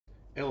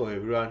Hello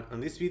everyone, on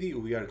this video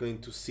we are going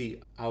to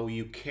see how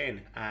you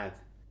can add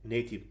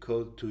native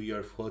code to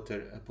your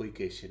Flutter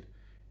application.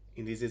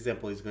 In this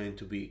example it's going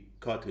to be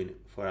Kotlin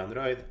for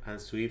Android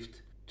and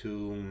Swift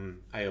to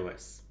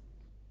iOS.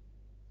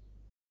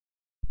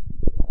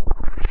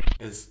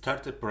 As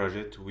starter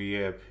project we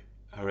have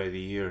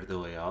already here the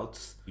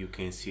layouts. You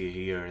can see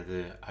here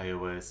the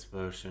iOS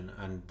version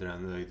and the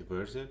Android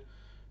version.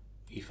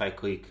 If I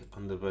click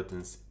on the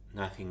buttons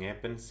nothing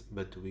happens,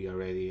 but we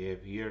already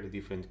have here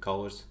different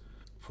colors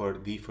for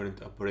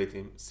different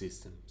operating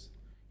systems.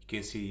 You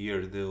can see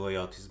here the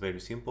layout is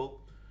very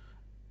simple.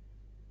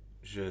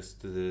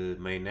 Just the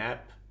main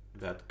app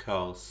that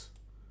calls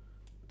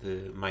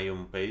my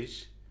home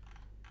page,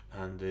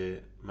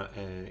 and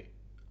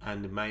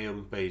my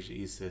home page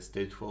is a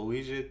stateful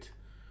widget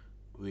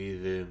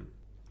with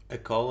a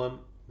column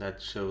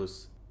that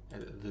shows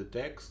the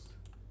text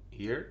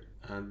here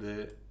and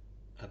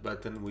a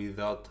button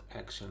without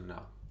action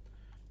now.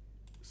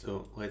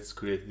 So let's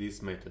create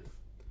this method.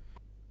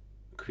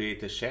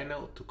 Create a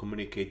channel to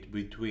communicate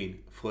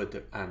between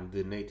Flutter and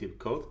the native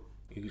code.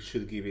 You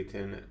should give it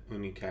an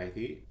unique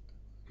ID.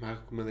 My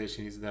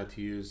recommendation is that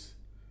you use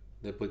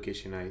the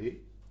application ID.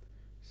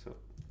 So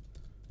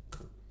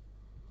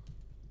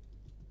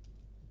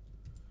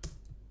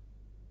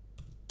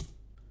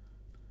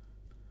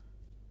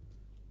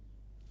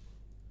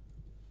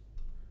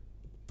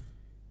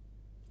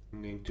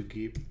I'm going to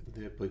give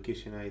the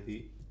application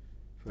ID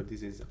for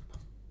this example.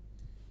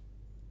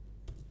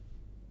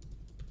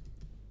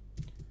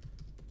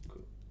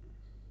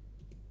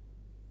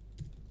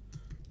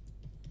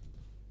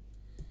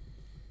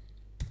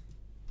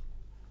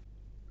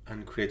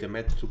 And create a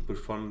method to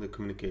perform the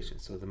communication.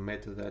 So the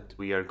method that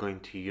we are going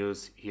to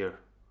use here,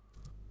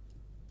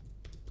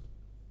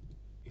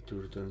 it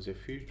returns a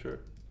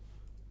feature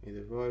with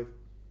a void.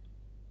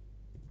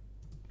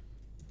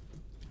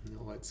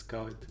 Now let's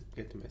call it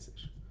get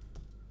message.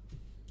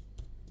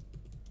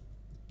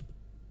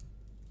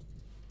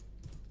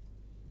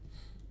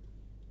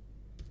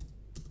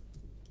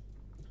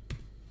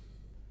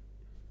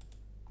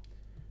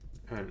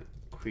 And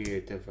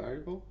create a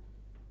variable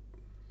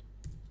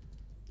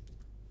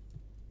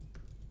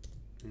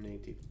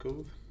native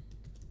code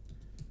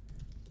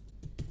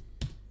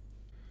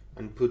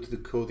and put the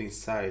code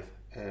inside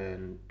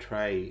and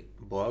try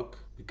block,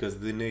 because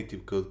the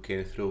native code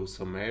can throw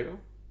some error,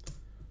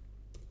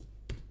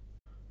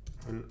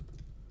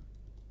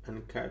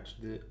 and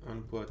catch the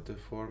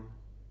on-platform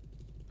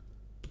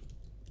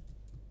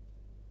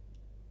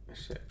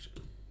exception.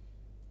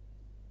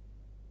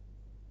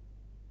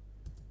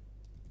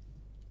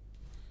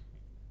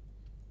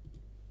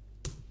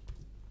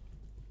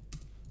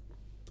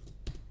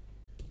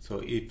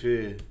 So if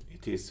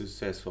it is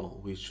successful,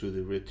 we should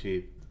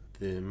retrieve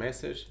the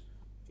message.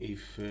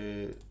 If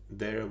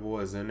there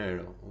was an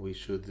error, we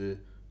should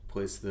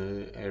place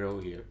the arrow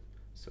here.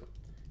 So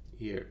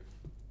here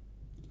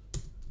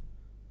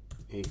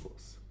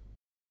equals.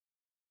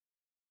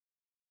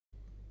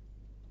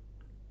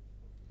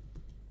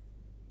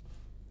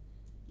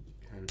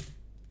 And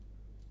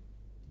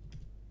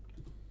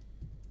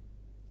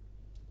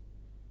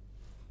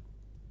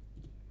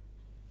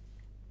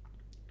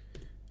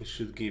we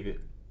should give it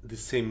the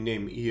same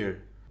name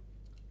here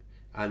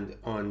and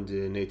on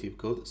the native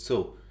code.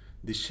 So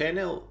the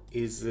channel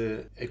is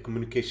a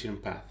communication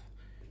path.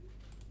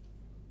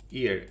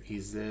 Here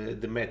is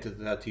the method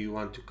that you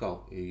want to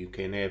call. You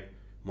can have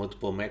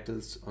multiple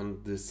methods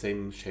on the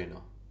same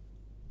channel.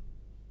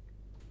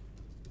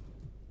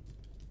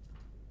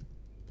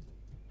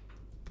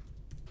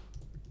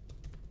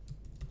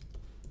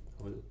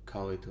 We'll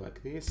call it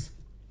like this.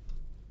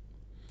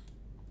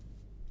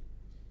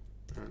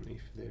 And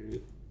if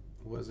there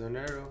was an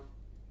error,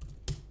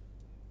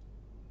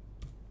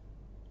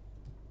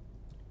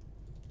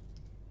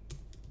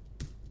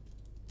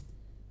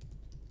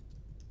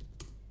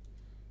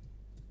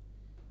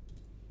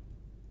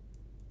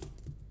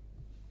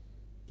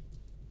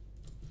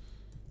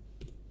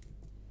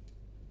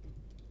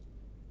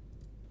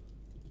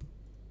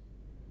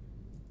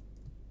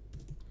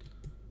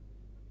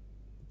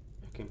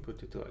 I can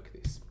put it like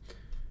this.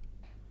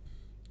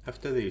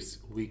 After this,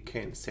 we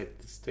can set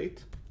the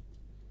state.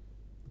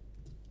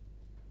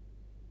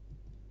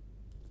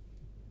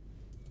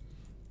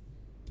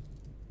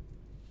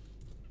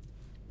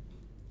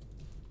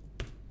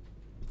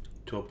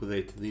 To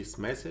update this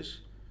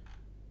message,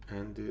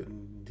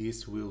 and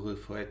this will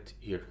reflect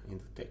here in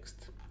the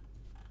text.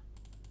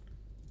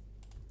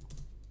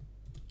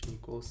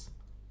 Equals.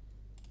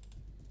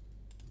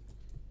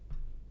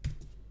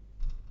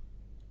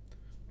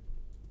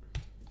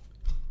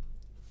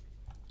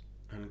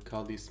 And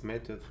call this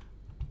method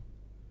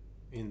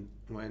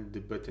when the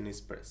button is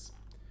pressed.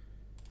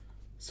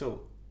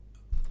 So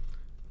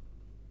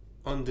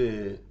on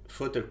the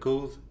Flutter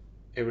code,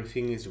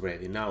 everything is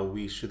ready. Now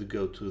we should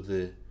go to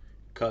the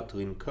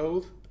Kotlin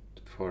code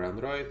for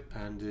Android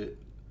and the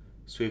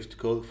Swift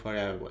code for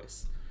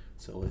iOS.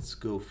 So let's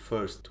go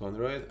first to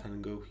Android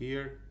and go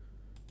here,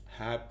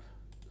 app,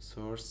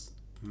 source,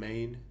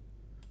 main,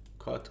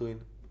 Kotlin,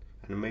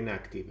 and main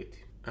activity.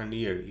 And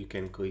here you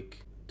can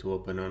click to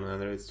open on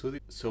Android Studio,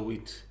 so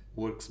it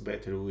works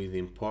better with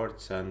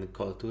imports and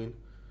Kotlin.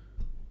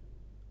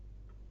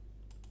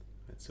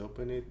 Let's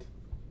open it.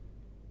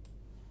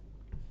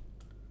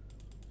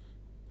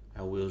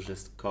 I will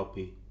just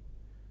copy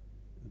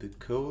the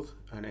code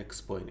and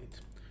explain it.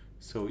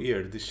 So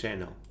here the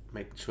channel,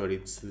 make sure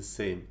it's the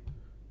same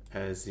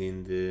as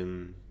in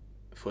the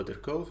Flutter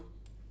code,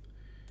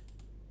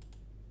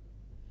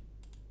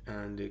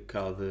 and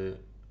call the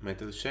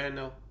method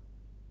channel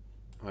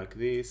like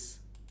this,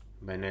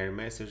 binary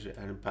message,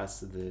 and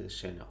pass the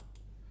channel,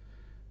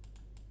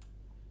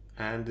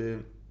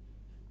 and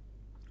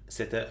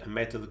set a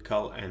method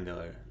call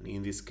handler.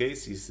 In this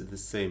case is the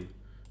same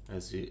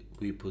as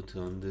we put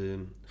on the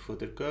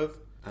Flutter code,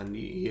 and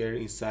here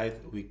inside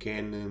we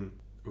can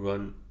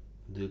run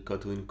the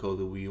Kotlin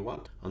code we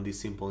want. On this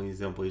simple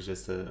example is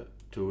just to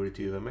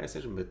retrieve a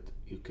message, but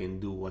you can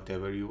do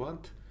whatever you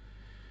want,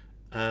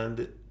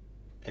 and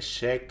a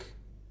check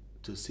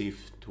to see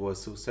if it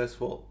was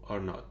successful or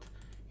not.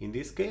 In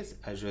this case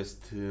I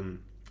just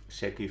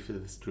check if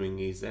the string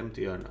is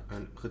empty or not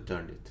and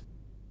return it.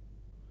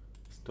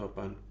 Stop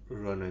and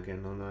run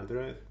again on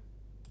Android.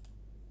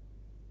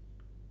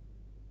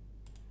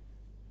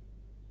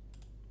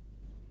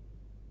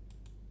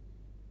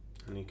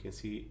 And you can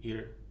see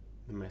here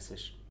the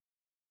message.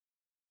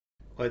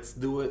 Let's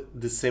do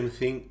the same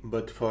thing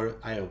but for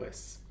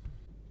iOS.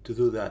 To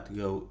do that,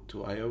 go to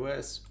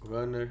iOS,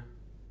 Runner,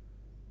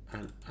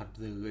 and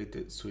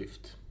update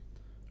Swift.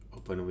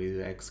 Open with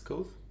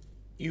Xcode.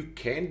 You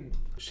can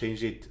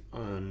change it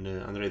on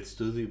Android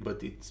Studio,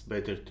 but it's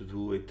better to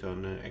do it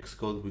on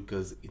Xcode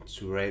because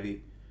it's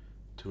ready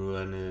to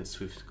run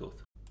Swift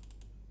code.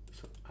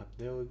 So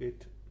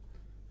update,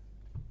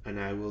 and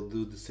I will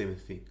do the same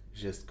thing.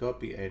 Just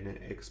copy and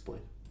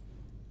explain.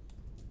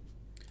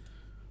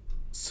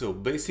 So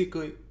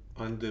basically,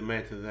 on the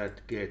method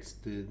that gets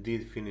the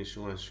did finish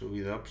launch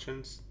with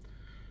options,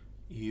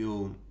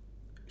 you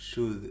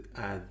should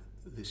add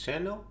the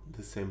channel,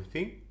 the same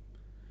thing,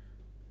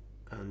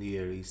 and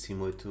here is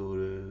similar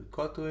to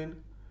Kotlin,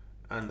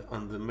 and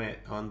on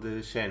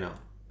the channel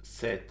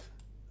set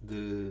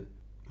the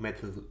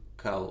method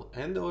call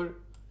handler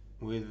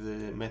with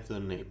the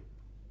method name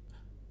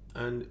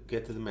and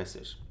get the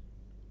message.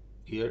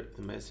 Here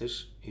the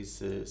message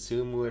is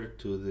similar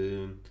to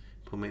the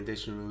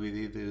implementation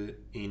we did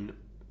in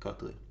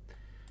Kotlin.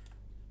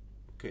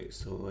 Okay,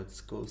 so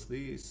let's close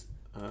this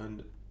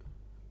and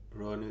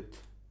run it.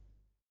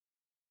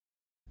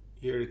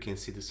 Here you can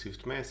see the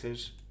Swift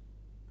message,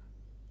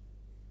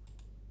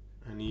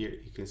 and here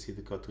you can see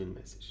the Kotlin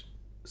message.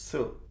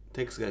 So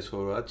thanks guys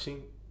for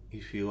watching.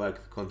 If you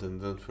like the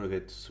content, don't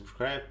forget to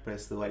subscribe,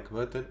 press the like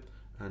button,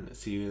 and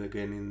see you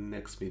again in the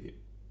next video.